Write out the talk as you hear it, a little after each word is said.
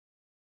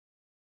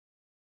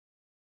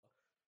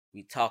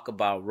we talk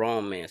about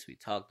romance. We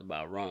talked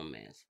about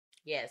romance.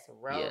 Yes,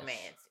 romance.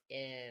 Yes.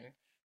 And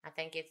I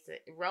think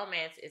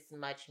romance is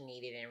much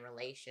needed in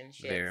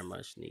relationships. Very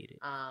much needed.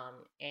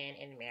 And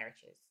in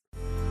marriages.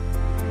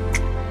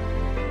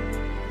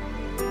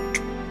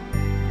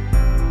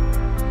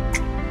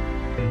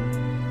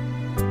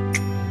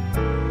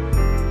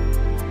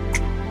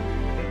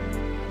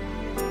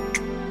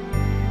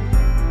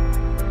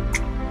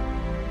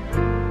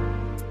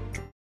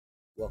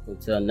 Welcome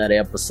to another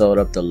episode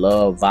of the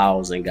Love,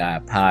 Vows, and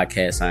God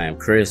podcast. I am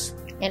Chris.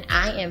 And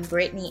I am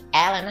Brittany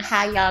Allen.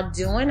 How y'all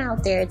doing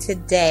out there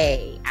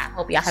today? I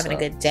hope y'all having a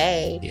good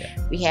day. Yeah.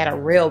 We had a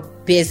real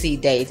busy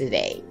day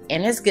today.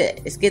 And it's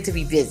good. It's good to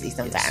be busy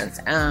sometimes.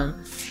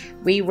 Yes.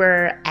 We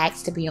were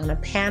asked to be on a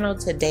panel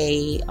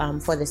today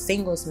for the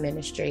singles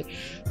ministry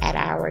at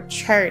our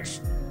church,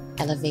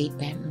 Elevate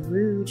Baton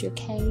Rouge,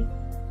 okay?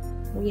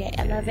 We at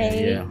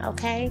Elevate, yeah.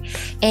 Okay?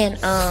 And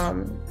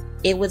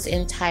it was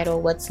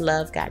entitled, What's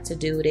Love Got to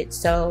Do with It?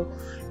 So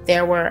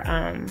there were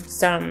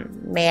some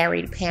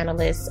married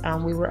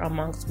panelists. We were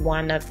amongst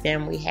one of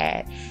them. We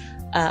had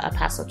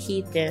Apostle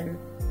Keith and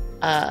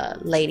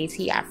Lady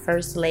T, our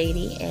first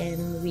lady,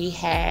 and we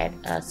had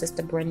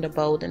Sister Brenda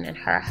Bolden and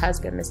her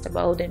husband, Mr.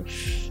 Bolden.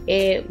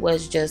 It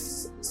was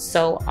just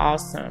so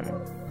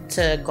awesome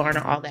to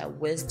garner all that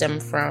wisdom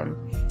from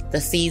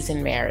the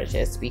seasoned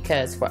marriages,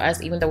 because for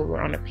us, even though we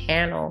were on a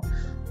panel,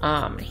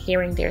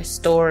 hearing their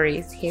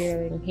stories,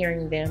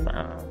 hearing them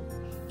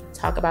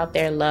talk about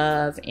their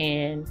love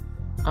and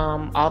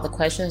all the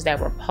questions that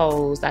were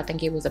posed, I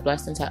think it was a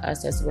blessing to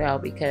us as well,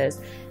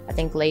 because I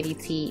think Lady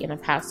T and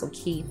Apostle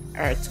Keith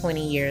are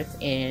 20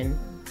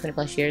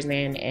 plus years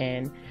in,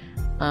 and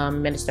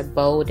Minister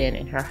Bolden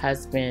and her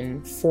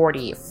husband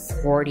 40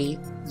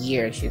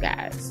 years, you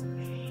guys.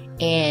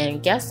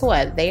 And guess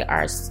what? They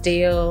are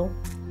still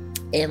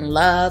in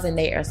love, and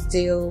they are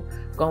still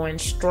going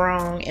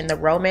strong, and the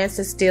romance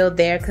is still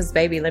there. Because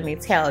baby, let me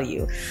tell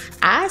you,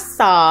 I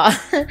saw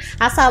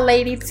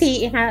Lady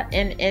T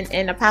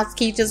and Apostle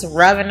Keith just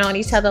rubbing on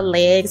each other's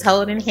legs,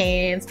 holding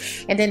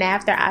hands, and then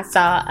after I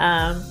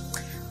saw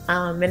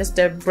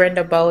Minister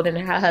Brenda Bolden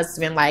and her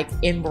husband like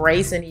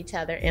embracing each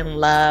other in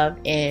love,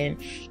 and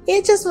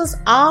it just was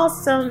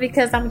awesome,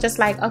 because I'm just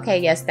like, okay,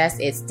 yes, that's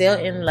it, still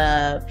in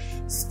love,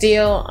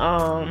 still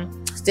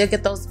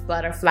get those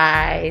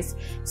butterflies,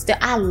 still,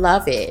 I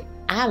love it.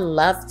 I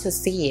love to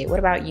see it. What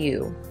about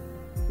you?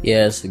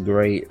 Yeah, it's a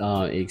great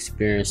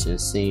experience in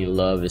seeing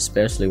love,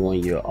 especially when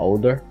you're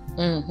older.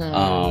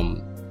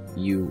 Mm-hmm.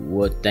 You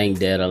would think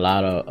that a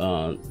lot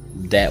of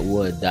that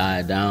would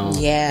die down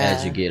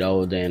as you get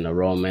older, and the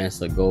romance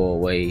will go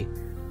away.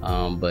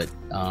 But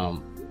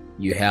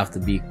you have to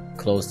be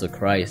close to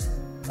Christ,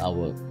 I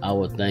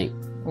would think.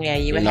 Yeah,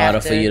 you would in have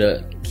order for you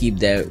to keep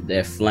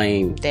that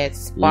flame, that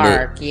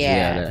spark. lit.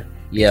 Yeah.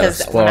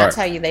 Because when I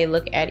tell you, they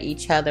look at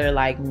each other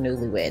like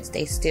newlyweds,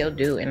 they still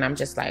do. And I'm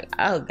just like,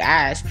 oh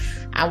gosh,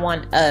 I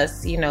want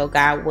us,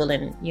 God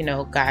willing,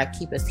 God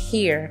keep us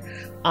here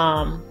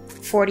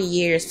 40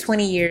 years,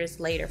 20 years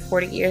later,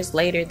 40 years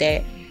later,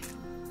 that,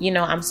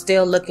 I'm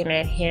still looking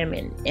at him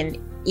and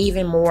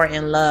even more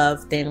in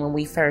love than when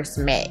we first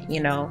met,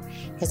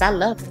 because I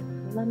love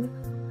him. You love me?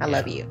 I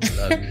love you.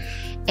 Love you.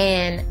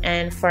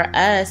 And for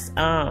us,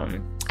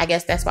 I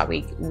guess that's why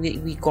we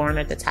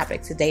garnered the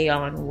topic today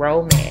on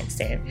romance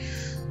and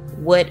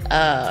what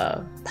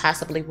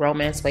possibly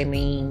romance may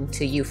mean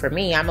to you. For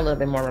me, I'm a little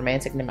bit more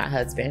romantic than my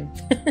husband.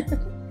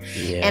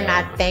 Yeah. And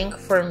I think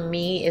for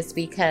me, it's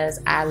because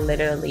I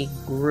literally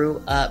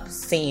grew up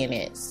seeing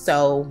it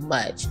so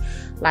much.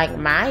 Like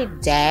my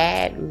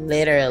dad,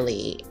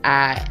 literally,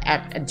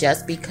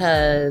 just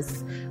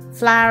because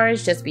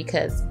flowers, just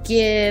because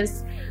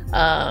gifts,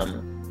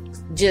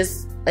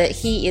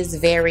 he is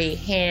very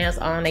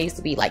hands-on. They used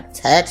to be like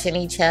touching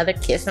each other,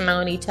 kissing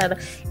on each other,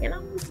 and I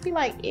used to be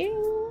like,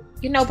 ew,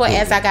 But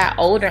as I got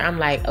older, I'm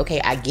like,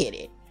 okay, I get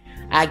it,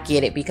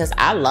 because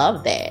I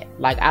love that.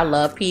 Like, I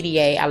love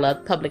PDA, I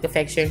love public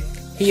affection.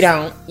 He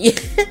don't,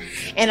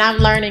 and I'm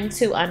learning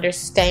to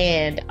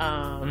understand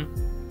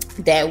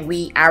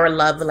that our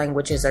love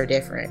languages are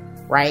different,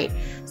 right?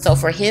 So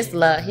for his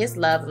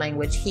love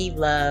language, he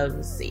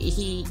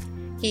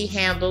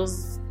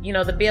handles,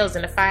 the bills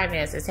and the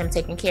finances, him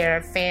taking care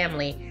of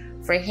family.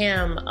 For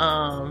him,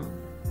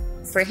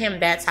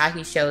 that's how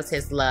he shows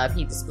his love.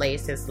 He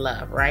displays his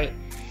love, right?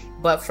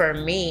 But for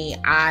me,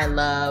 I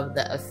love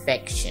the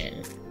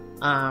affection.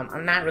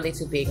 I'm not really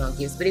too big on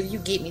gifts, but if you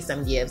get me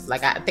some gifts,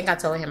 like I think I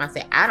told him, I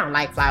said, I don't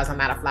like flowers. I'm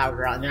not a flower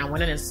girl. And then I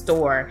went in the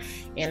store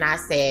and I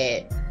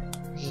said,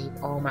 babe,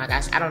 oh my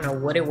gosh, I don't know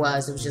what it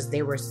was. It was just,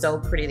 they were so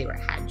pretty. They were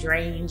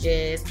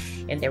hydrangeas,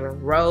 and there were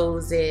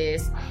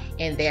roses,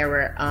 and there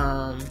were,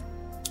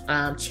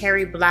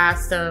 cherry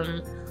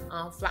blossom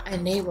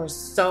and they were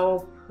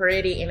so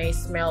pretty, and they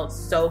smelled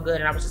so good,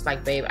 and I was just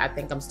like, babe, I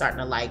think I'm starting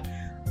to like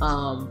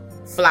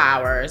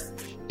flowers.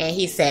 And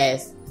he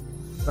says,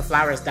 the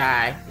flowers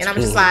die, and I'm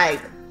just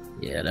like,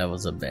 yeah, that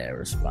was a bad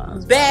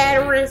response.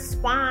 Bad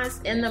response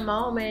in the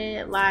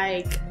moment.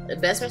 Like, the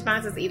best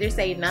response is either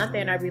say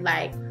nothing or be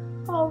like,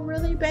 oh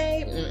really,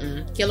 babe?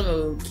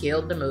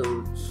 Killed the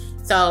mood.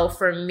 So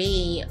for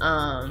me,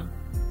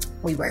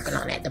 we working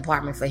on that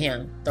department for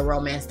him, the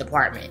romance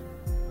department.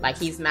 Like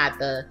he's not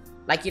the,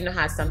 like, you know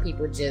how some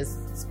people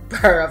just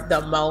spur of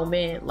the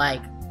moment,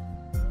 like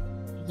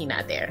he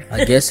not there.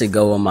 I guess it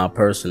go with my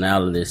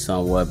personality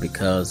somewhat,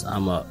 because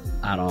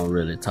I don't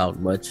really talk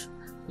much.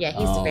 Yeah,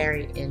 he's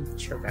very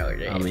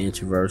introverted. I'm an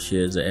introvert.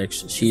 She's an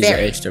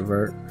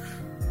extrovert.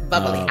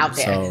 Bubbly out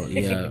there. So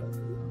yeah,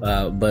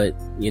 but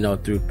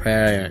through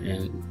prayer,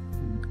 and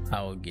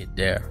I will get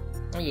there.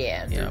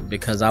 Yeah,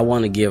 because I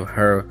want to give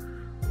her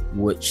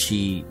what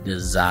she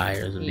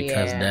desires,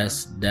 because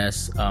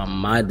that's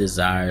my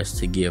desire is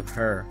to give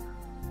her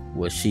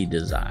what she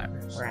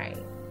desires. Right.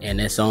 And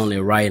it's only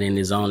right and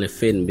it's only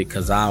fitting,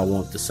 because I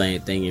want the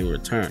same thing in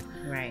return.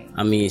 Right.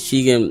 I mean,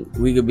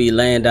 we could be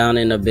laying down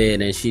in the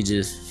bed and she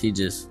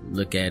just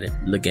look at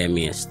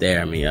me and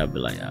stare at me. I'll be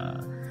like,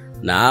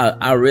 nah,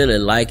 I really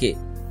like it.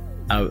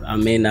 I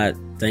may not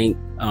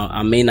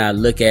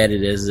look at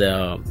it as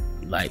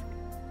like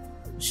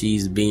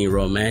she's being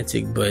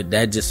romantic, but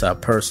that's just her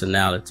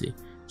personality.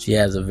 She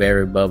has a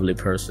very bubbly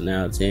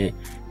personality,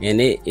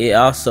 and it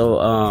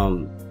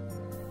also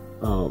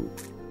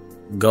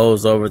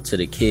goes over to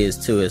the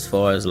kids too, as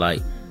far as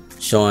like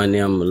showing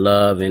them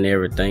love and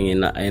everything,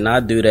 and I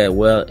do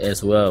that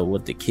as well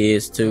with the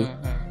kids too.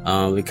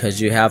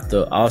 Because you have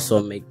to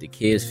also make the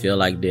kids feel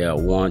like they're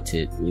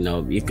wanted.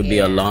 It could be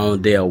a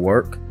long day of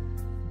work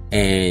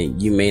and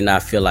you may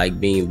not feel like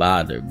being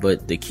bothered,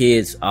 but the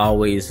kids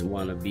always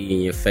want to be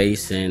in your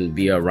face and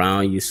be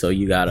around you, so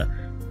you gotta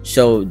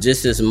show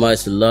just as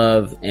much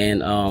love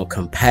and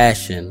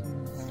compassion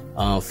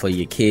for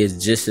your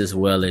kids just as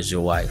well as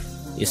your wife.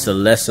 It's a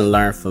lesson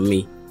learned for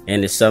me,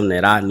 and it's something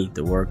that I need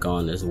to work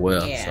on as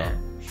well. So.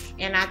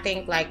 And I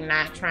think like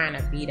not trying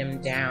to beat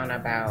them down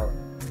about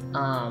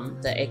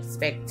the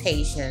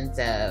expectations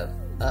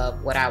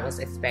of what I was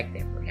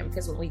expecting from him,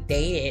 because when we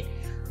dated,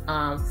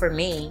 for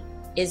me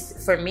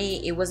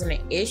it wasn't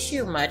an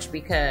issue much,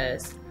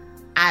 because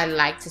I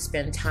like to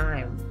spend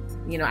time.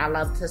 I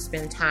love to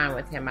spend time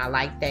with him. I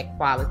like that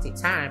quality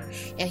time,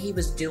 and he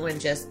was doing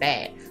just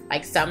that.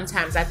 Like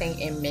sometimes I think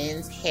in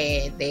men's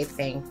head they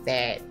think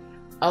that,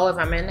 oh, if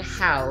I'm in the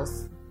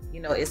house,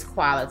 it's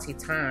quality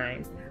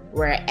time,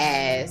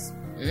 whereas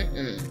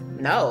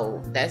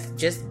no,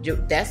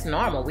 that's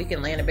normal. We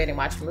can lay in the bed and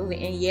watch a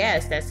movie, and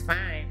yes, that's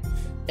fine.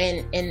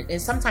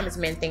 And sometimes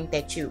men think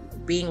that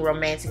being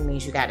romantic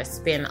means you got to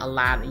spend a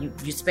lot.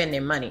 You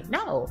spending money.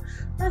 No,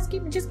 just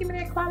give me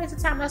that quality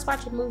time. Let's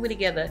watch a movie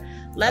together.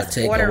 Let's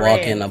take order a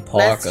walk in a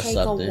park or something.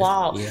 Let's take a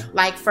walk. Yeah.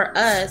 Like for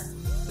us,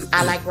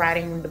 I like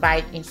riding the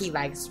bike, and he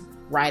likes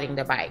riding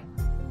the bike.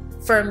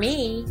 For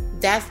me,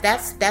 that's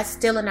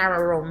still in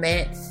our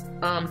romance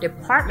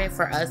department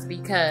for us,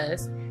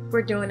 because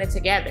we're doing it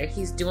together.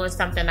 He's doing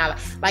something I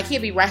like.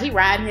 He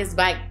riding his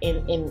bike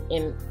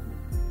and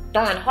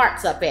throwing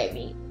hearts up at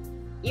me.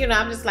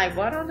 I'm just like,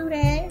 boy, don't do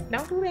that.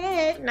 Nah.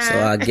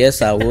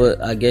 So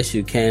I guess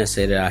you can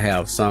say that I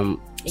have somewhat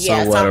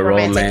of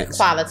romantic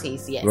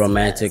qualities. Yes,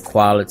 romantic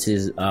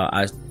qualities.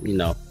 I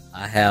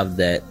have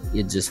that.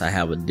 I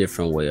have a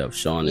different way of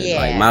showing it.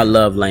 Like my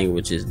love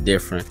language is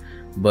different,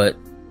 but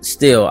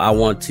still, I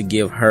want to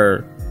give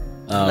her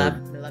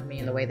love me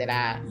in the way that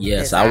I.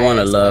 Yes, I want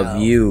to love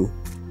you,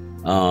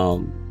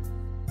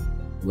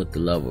 with the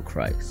love of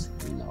Christ.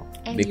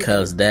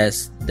 Because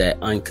that's that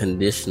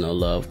unconditional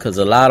love. Because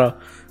a lot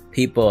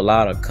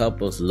of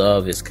couples'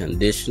 love is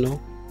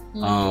conditional.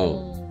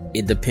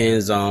 It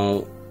depends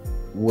on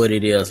what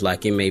it is.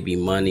 Like it may be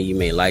money. You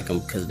may like them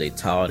because they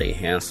tall, they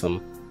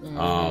handsome.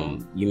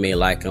 You may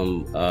like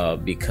them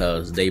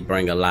because they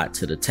bring a lot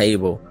to the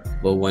table.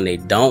 But when they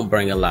don't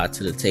bring a lot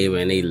to the table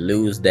and they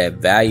lose that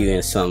value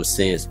in some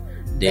sense,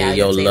 then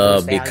your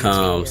love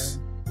becomes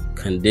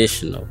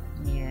conditional.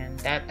 Yeah,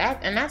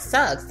 that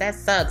sucks. That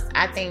sucks.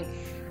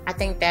 I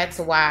think that's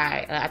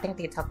why I think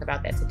they talked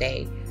about that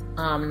today.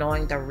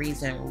 Knowing the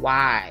reason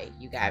why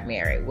you got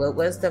married, what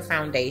was the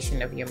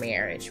foundation of your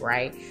marriage,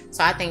 right?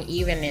 So I think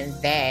even in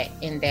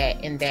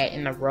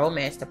the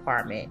romance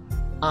department,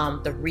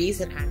 the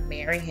reason I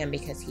married him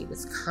because he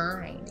was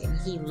kind and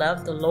he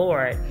loved the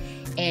Lord,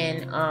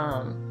 and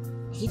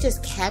he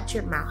just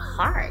captured my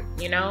heart,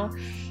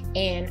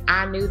 and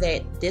I knew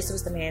that this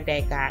was the man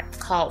that God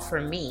called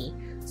for me.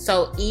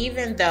 So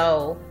even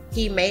though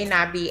he may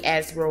not be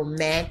as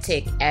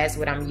romantic as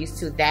what I'm used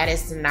to,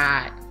 that's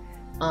not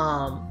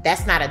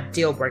a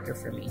deal breaker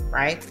for me,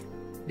 right?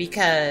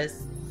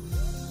 Because,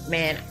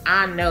 man,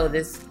 I know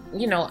this,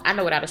 I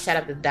know without a shadow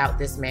of a doubt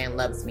this man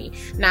loves me.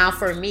 Now,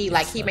 for me,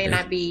 like, he may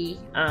not be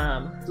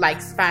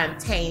like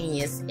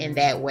spontaneous in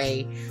that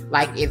way.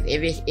 Like, if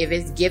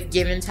it's gift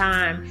giving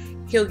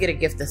time, he'll get a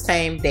gift the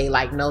same day,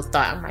 like no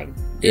thought. I'm like,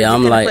 yeah,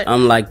 I'm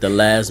like the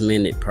last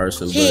minute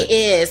person. He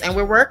is, and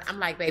I'm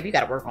like, babe, you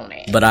got to work on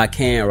that. But I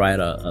can write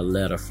a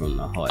letter from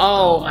the heart.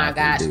 Oh my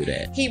gosh, do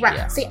that. He write.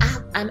 Yeah. See,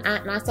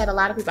 I said a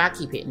lot of people. I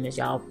keep hitting this,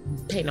 y'all.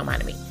 Pay no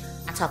mind to me.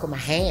 I talk with my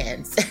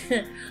hands,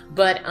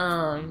 but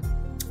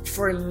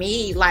for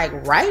me, like,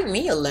 write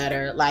me a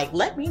letter. Like,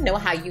 let me know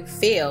how you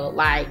feel.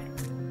 Like,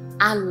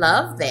 I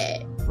love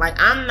that. Like,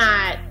 I'm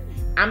not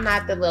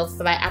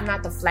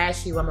the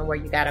flashy woman where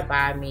you gotta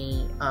buy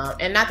me.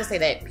 And not to say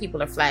that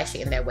people are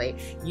flashy in that way.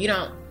 You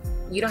don't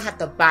have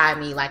to buy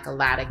me like a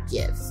lot of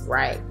gifts,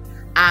 right?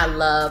 I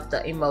love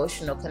the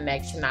emotional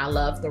connection. I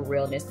love the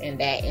realness in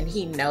that, and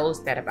he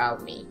knows that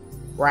about me,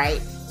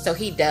 right? So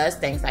he does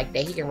things like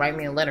that. He can write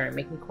me a letter and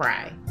make me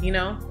cry, you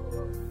know,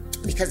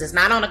 because it's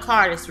not on a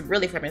card. It's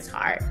really from his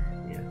heart.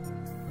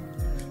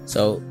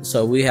 So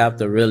we have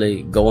to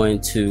really go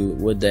into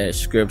with that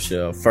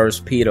scripture, 1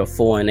 Peter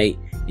 4:8.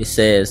 It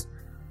says,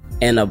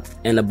 and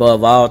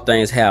above all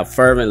things have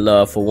fervent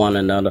love for one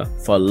another,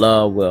 for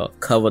love will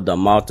cover the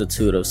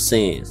multitude of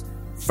sins.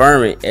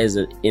 Fervent, as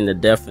in the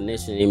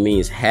definition, it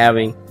means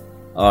having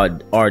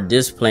or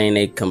displaying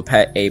a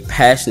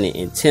passionate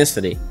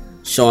intensity,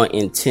 showing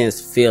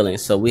intense feeling.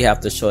 So we have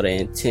to show the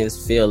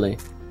intense feeling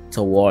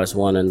towards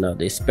one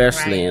another,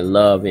 especially in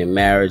love, in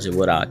marriage, and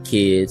with our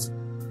kids.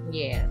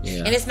 Yeah.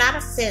 And it's not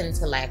a sin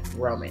to lack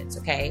romance,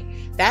 okay?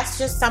 That's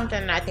just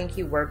something I think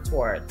you work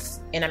towards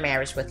in a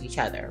marriage with each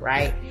other,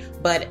 right? Yeah.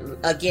 But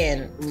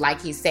again,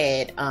 like he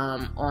said,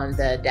 on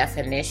the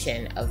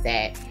definition of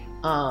that,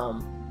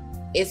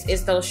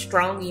 it's those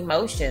strong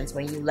emotions.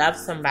 When you love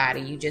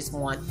somebody, you just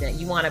want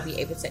to be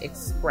able to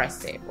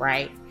express it,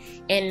 right?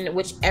 In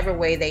whichever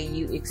way that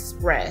you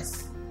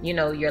express, you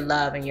know, your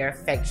love and your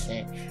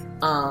affection.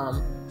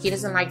 He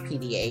doesn't like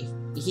PDA.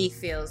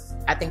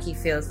 I think he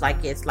feels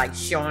like it's like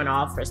showing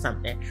off or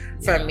something.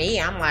 For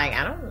me, I'm like,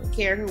 I don't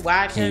care who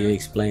watches. Can you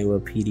explain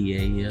what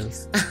PDA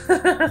is?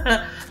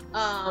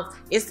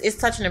 It's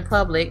touching in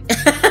public.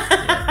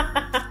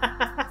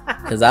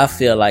 Because I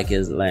feel like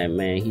it's like,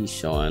 man, he's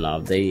showing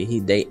off.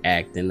 They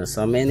acting or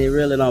something. And it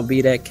really don't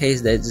be that case.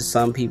 That just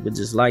some people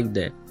just like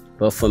that.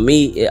 But for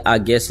me, I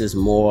guess it's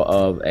more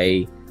of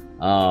a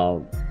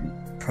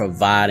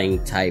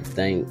providing type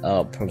thing.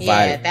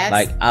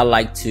 Like, I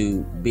like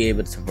to be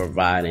able to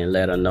provide and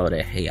let her know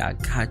that, hey, I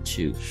got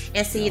you.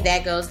 And see,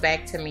 that goes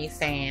back to me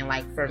saying,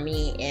 like, for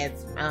me,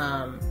 it's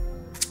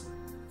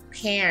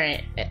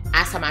parent.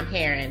 I saw my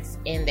parents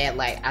in that,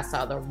 like, I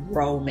saw the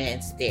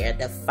romance there,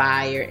 the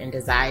fire and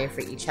desire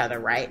for each other,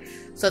 right?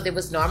 So it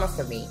was normal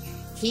for me.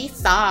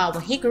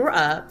 When he grew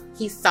up,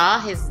 he saw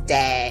his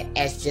dad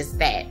as just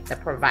that, the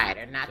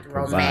provider, not the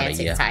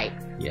romantic type,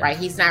 right?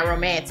 He's not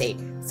romantic.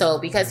 So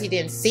because he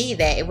didn't see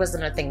that, it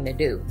wasn't a thing to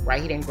do,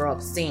 right? He didn't grow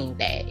up seeing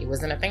that. It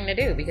wasn't a thing to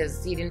do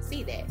because he didn't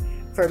see that.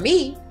 For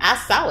me, I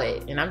saw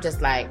it, and I'm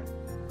just like,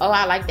 oh,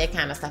 I like that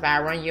kind of stuff.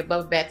 I run your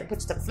bubble bath and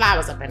put some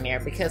flowers up in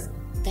there because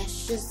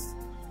that's just,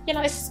 you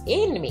know, it's just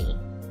in me.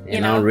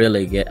 And I'm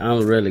really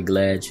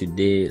glad you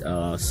did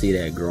see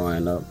that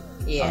growing up.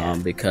 Yeah.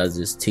 Because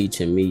it's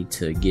teaching me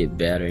to get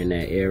better in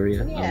that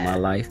area of my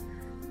life.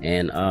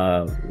 And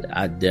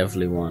I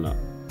definitely want to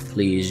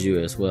please you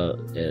as well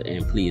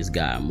and please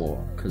God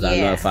more. Because I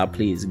know if I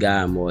please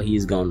God more,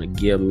 he's going to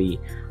give me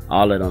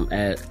all of them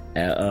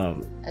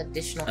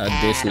additional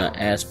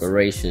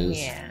aspirations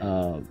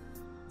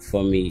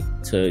for me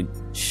to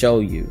show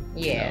you.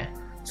 Yeah. You know?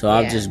 So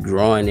I'm just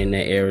growing in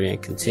that area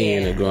and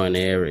continuing to grow in the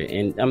area.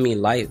 And I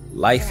mean,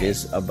 life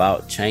is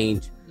about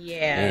change.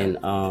 Yeah.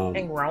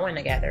 And growing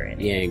together.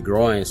 And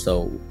growing.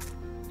 So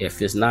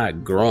if it's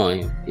not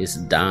growing, it's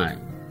dying.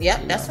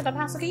 Yep, that's what the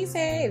Apostle Keith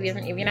said. If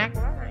you're not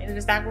growing, if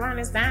it's not growing,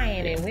 it's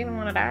dying. And we don't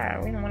want to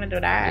die. We don't want to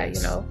die,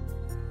 you know.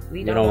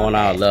 We don't want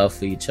our love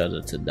for each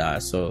other to die.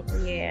 So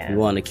we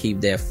want to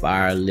keep that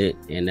fire lit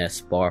and that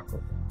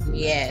sparkle.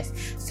 Yes.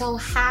 So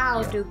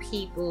how do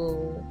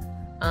people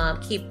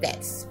keep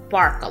that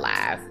spark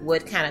alive?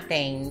 What kind of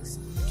things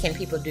can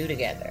people do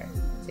together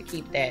to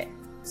keep that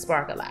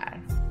spark alive?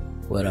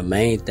 Well, the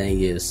main thing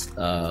is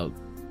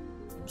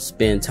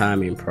spend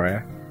time in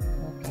prayer.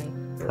 Okay.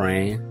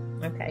 Praying.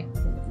 Okay.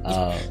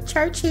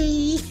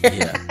 Churchy.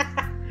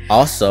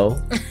 Also,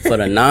 for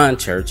the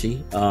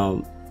non-churchy,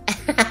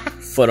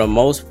 for the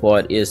most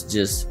part, it's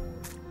just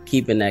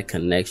keeping that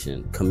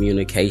connection,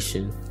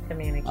 communication.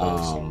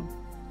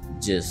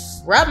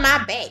 Just rub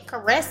my back,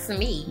 caress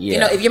me. You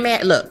know, if you're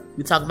married, look,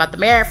 we talking about the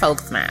married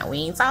folks now. We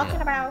ain't talking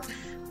about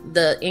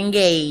the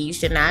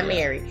engaged and not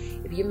married.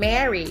 If you're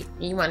married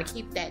and you want to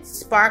keep that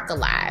spark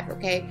alive,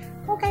 okay,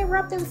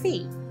 rub them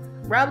feet.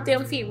 Rub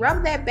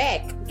that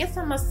back. Get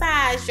some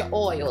massage your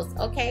oils,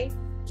 okay?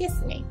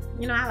 Kiss me.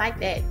 You know, I like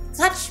that.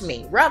 Touch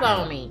me. Rub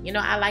on me. You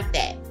know, I like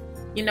that.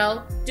 You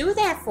know, do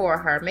that for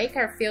her. Make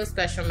her feel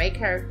special. Make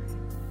her,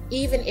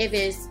 even if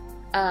it's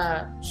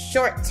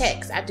short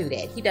text, I do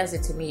that. He does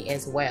it to me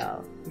as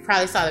well. You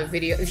probably saw the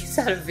video. If you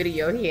saw the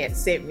video he had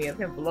sent me of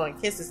him blowing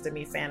kisses to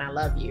me saying I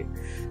love you.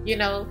 You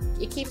know,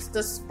 it keeps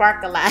the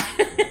spark alive.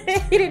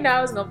 He didn't know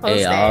I was gonna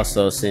post that. I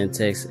also sent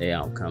text, hey,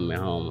 I'm coming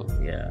home.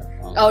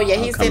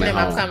 He's sending him,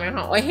 I'm coming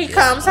home. When he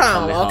comes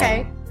home,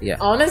 okay? Home. Yeah.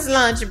 On his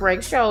lunch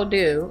break, sure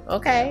do.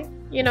 Okay?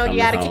 You know, you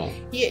gotta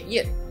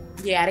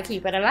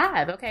keep it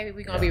alive, okay?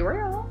 We're gonna be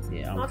real.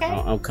 Yeah, okay?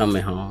 I'm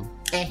coming home.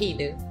 And he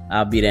do.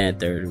 I'll be there in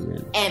 30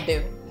 minutes. And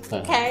do.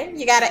 Okay,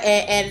 you gotta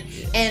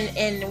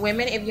and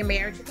women, if you're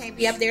married, you can't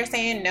be up there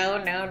saying no,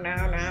 I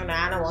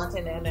don't want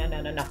to,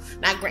 no.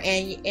 Not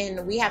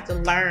and we have to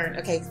learn.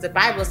 Okay, because the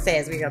Bible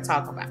says we're gonna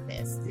talk about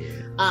this.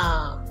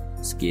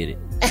 Let's get it.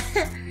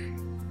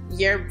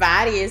 Your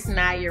body is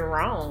not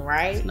your own,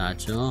 right? It's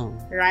not your own,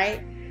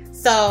 right?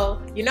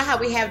 So you know how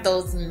we have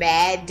those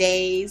mad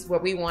days where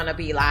we want to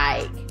be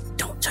like,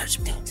 don't touch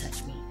me.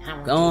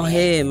 Go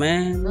ahead,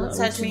 man. Don't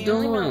touch me.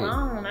 Leave me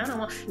alone. I don't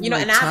want. You know,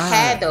 and I've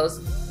had those.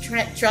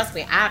 Trust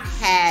me, I've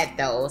had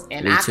those,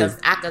 and I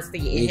could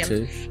see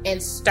him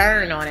and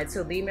stern on it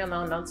too. Leave me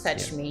alone. Don't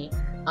touch me.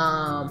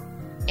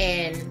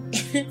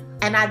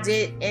 And I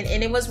did,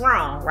 and it was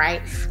wrong,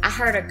 right? I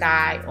heard a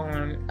guy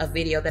on a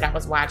video that I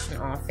was watching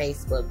on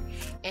Facebook,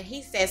 and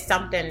he said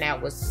something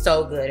that was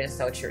so good and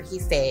so true. He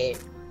said,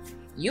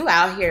 "You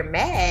out here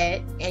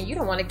mad, and you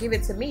don't want to give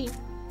it to me.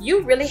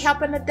 You really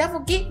helping the devil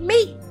get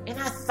me." And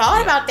I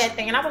thought about that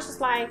thing, and I was just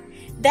like,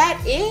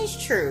 that is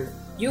true.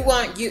 You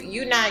out here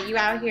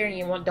and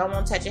you don't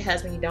want to touch your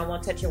husband, you don't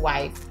want to touch your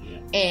wife,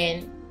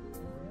 and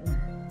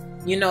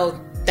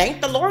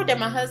thank the Lord that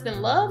my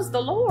husband loves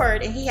the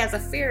Lord and he has a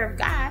fear of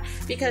God,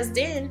 because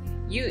then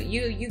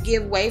you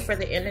give way for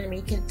the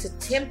enemy to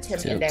tempt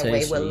him in that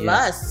way with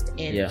lust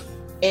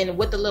and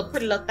with the little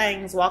pretty little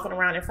things walking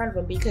around in front of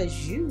him,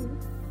 because you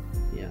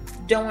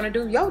don't want to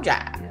do your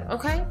job.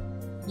 Okay.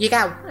 You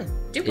got one.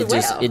 Do it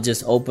well. It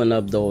just opened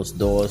up those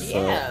doors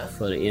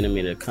for the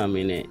enemy to come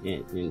in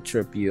and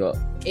trip you up.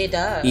 It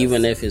does.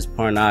 Even if it's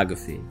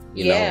pornography,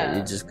 you know,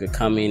 it just could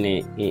come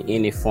in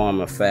any form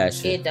or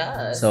fashion. It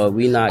does. So if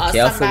we're not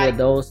careful with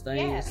those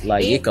things,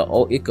 like it could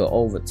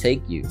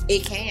overtake you.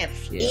 It can.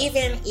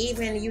 Yeah.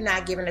 Even you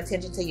not giving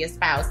attention to your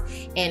spouse,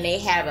 and they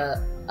have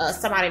a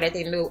somebody that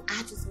they knew.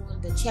 I just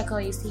wanted to check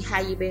on you, see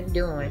how you been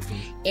doing,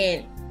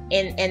 and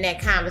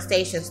that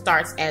conversation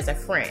starts as a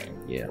friend,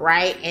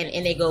 right?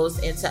 And it goes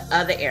into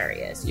other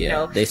areas, you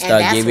know. They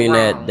start giving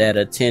that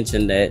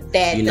attention that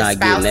you're not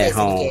getting at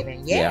home.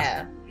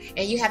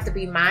 And you have to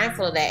be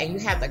mindful of that, and you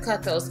have to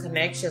cut those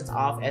connections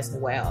off as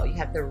well. You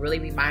have to really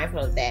be mindful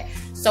of that.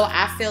 So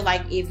I feel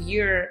like if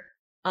you're,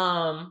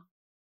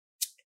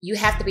 you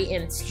have to be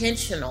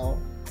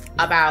intentional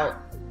about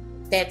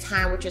that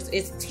time, which is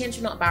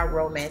intentional about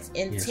romance,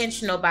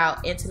 intentional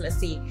about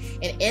intimacy.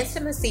 And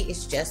intimacy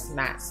is just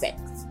not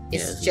sex.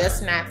 It's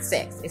just not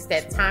sex. It's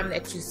that time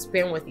that you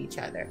spend with each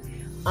other.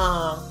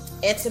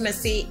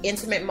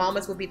 Intimate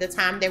moments would be the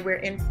time that we're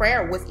in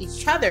prayer with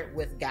each other,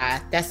 with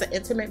God. That's an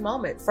intimate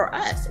moment for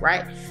us,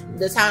 right?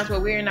 The times where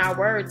we're in our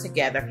word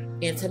together,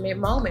 intimate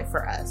moment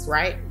for us,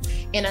 right?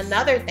 And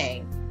another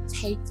thing,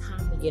 take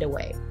time to get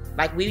away.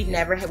 Like we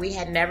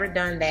had never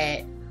done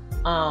that,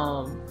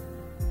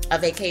 a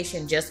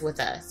vacation just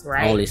with us,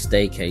 right? Only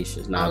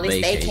staycations, not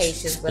vacations.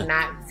 Staycations, but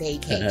not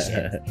vacations.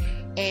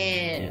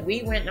 And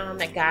we went on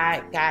that.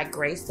 God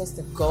graced us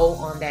to go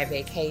on that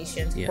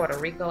vacation to Puerto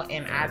Rico,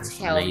 and I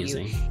tell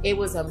you, it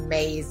was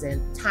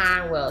amazing.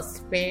 Time well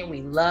spent.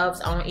 We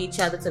loved on each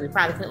other till we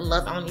probably couldn't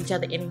love on each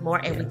other anymore,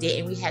 and we did,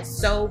 and we had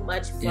so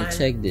much fun. And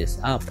check this.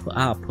 I'll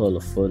pull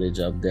the footage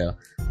up there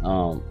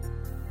a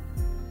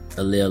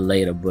little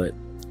later, but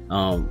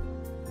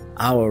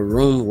our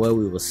room where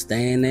we were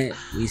staying at,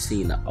 we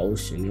seen the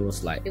ocean. It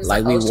was like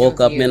we woke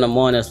up in the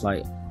morning. It's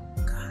like,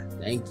 God,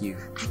 thank you.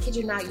 I kid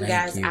you not, you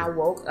guys. I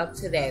woke up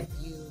to that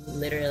view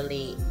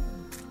literally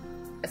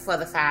for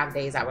the 5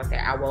 days I was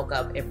there. I woke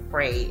up and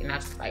prayed, and I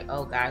was just like,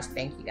 oh gosh,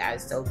 thank you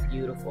guys, so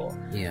beautiful.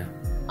 Yeah.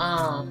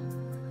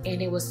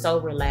 And it was so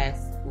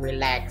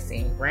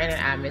relaxing. Brandon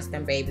and I missed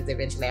them babies.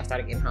 Eventually, I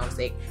started getting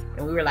homesick,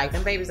 and we were like,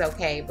 them babies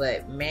okay,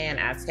 but man,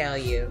 I tell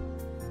you,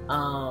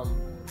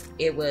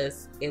 it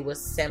was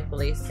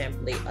simply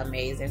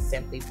amazing,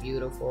 simply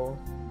beautiful.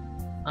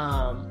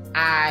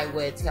 I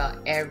would tell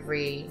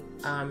every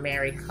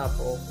married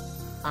couple,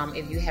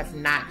 if you have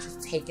not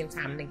just taken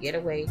time to get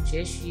away,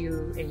 just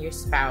you and your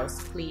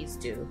spouse, please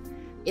do.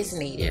 It's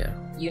needed. Yeah.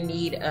 You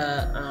need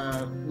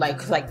a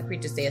like the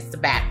preacher says,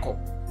 sabbatical.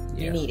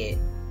 Yeah. You need it.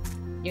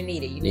 You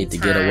need it. You need to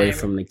time. Get away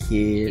from the kids.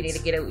 You need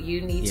to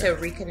You need to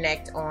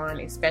reconnect on,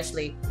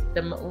 especially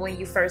when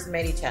you first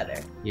met each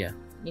other. Yeah.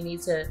 You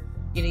need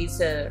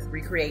to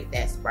recreate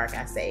that spark,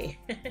 I say.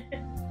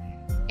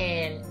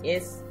 And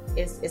it's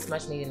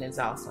much needed, and it's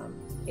awesome.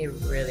 It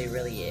really,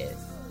 really is.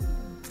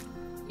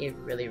 It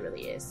really,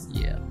 really is.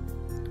 Yeah.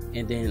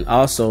 And then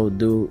also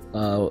do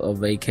a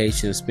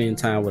vacation, spend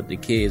time with the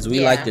kids.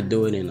 We like to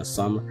do it in the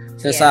summer.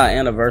 Since our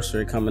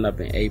anniversary coming up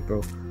in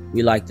April,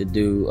 we like to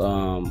do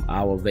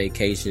our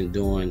vacation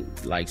during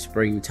like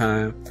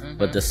springtime. Mm-hmm.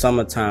 But the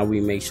summertime, we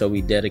make sure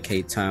we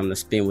dedicate time to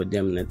spend with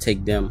them and to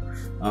take them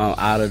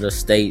out of the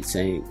states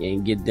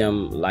and get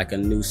them like a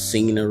new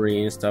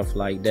scenery and stuff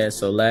like that.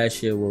 So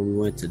last year when we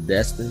went to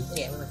Destin,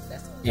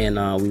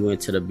 and we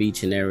went to the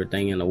beach and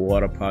everything and the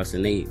water parks,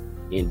 and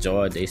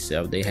enjoyed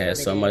themselves. They had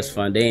so much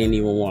fun. They didn't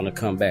even want to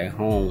come back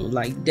home.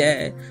 Like,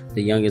 Dad,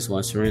 the youngest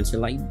one, Serenity,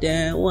 like,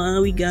 Dad, why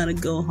we gotta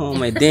go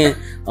home? And then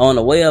on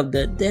the way up,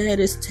 Dad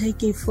is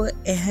taking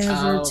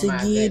forever to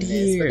get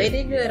here. But they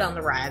did good on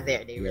the ride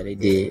there. They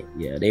did.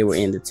 Yeah, they were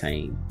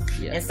entertained.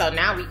 Yeah. And so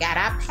now we got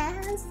our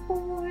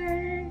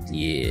passport.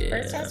 Yeah.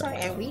 First passport,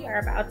 and we are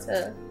about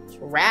to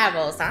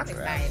travel. So I'm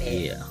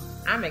excited. Yeah.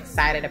 I'm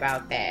excited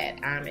about that.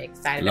 I'm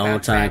excited Long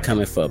about time traveling.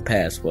 coming for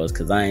passports,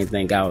 because I didn't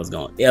think I was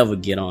going to ever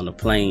get on a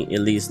plane, at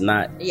least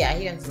not. Yeah,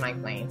 he doesn't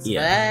like planes.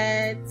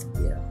 Yeah. But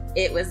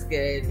it was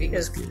good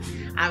because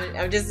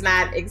I'm just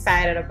not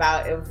excited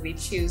about if we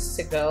choose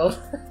to go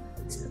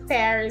to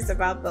Paris,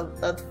 about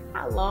the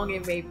how long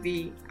it may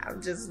be.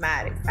 I'm just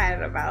not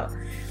excited about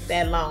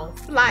that long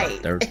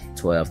flight.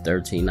 12,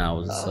 13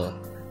 hours or so.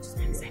 I'm just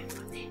not excited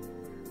about that.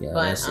 Yeah,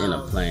 But, that's in the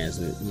plans.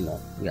 You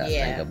know, you got to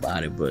think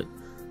about it, but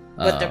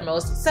the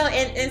most so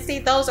and see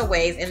those are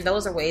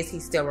ways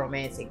he's still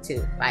romantic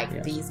too,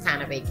 like these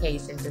kind of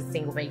vacations, just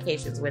single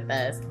vacations with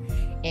us,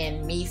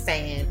 and me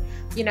saying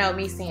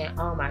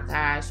oh my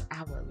gosh,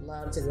 I would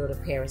love to go to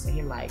Paris, and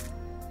him like,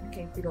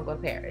 okay, we gonna go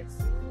to Paris.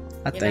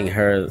 I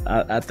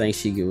think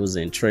she was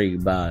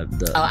intrigued by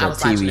the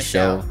TV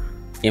show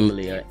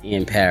Emily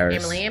in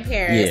Paris.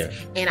 Yeah.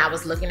 And I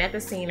was looking at the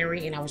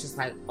scenery, and I was just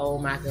like, oh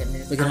my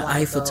goodness. Look at the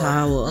Eiffel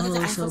Tower.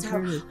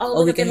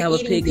 We can have a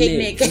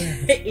picnic.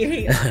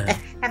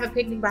 Have a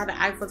picnic by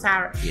the Eiffel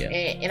Tower. Yeah.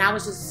 And I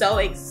was just so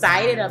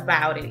excited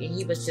about it. And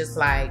he was just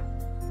like,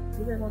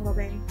 you really want to go,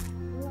 babe?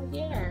 I'm like,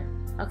 yeah.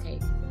 Okay,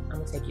 I'm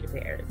going to take you to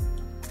Paris.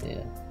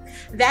 Yeah.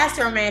 That's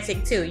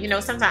romantic too.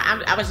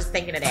 Sometimes I was just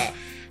thinking of that.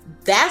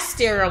 That's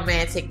still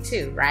romantic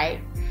too, right?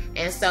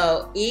 And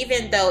so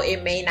even though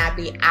it may not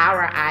be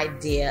our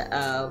idea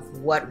of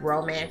what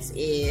romance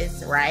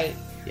is, right?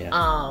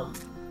 Yeah.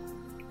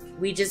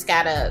 We just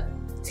gotta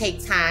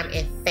take time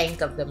and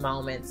think of the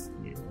moments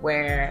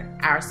where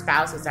our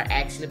spouses are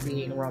actually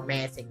being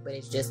romantic, but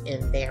it's just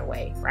in their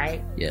way,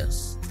 right?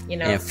 Yes.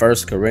 And 1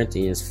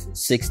 Corinthians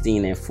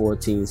 16 and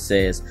 14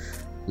 says,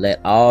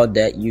 let all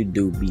that you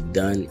do be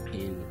done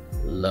in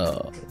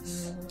love.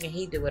 And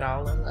he do it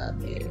all in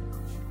love. Yeah.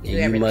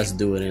 And you must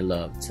do it in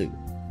love too.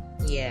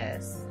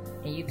 Yes.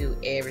 And you do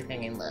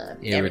everything in love.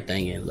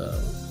 Everything in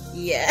love.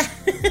 Yeah.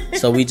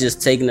 So we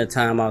just taking the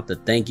time out to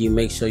thank you.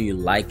 Make sure you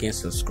like and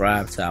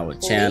subscribe to our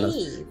channel.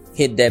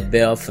 Hit that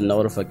bell for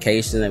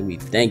notifications. And we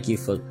thank you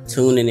for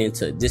tuning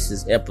into. This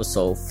is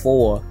episode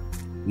 4.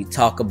 We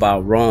talk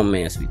about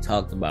romance.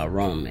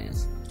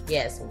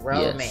 Yes,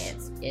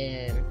 romance.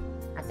 Yes. And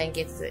I think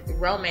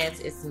romance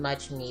is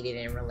much needed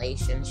in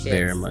relationships.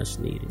 Very much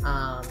needed.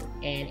 And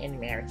in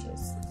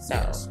marriages.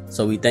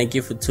 So we thank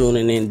you for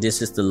tuning in.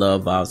 This is the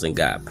Love, Vows, and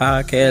God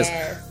podcast.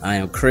 Yes. I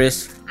am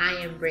Chris. I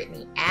am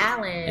Brittany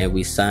Allen. And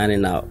we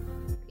signing out.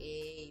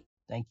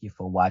 Thank you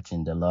for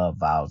watching the Love,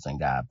 Vows, and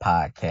God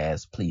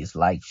podcast. Please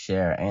like,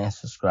 share, and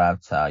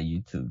subscribe to our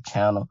YouTube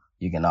channel.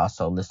 You can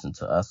also listen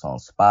to us on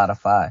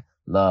Spotify,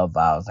 Love,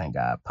 Vows, and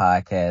God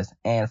podcast,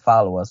 and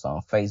follow us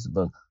on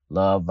Facebook,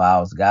 Love,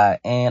 Vows, God,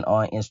 and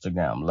on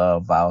Instagram,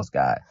 Love, Vows,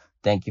 God.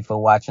 Thank you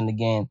for watching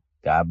again.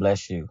 God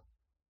bless you.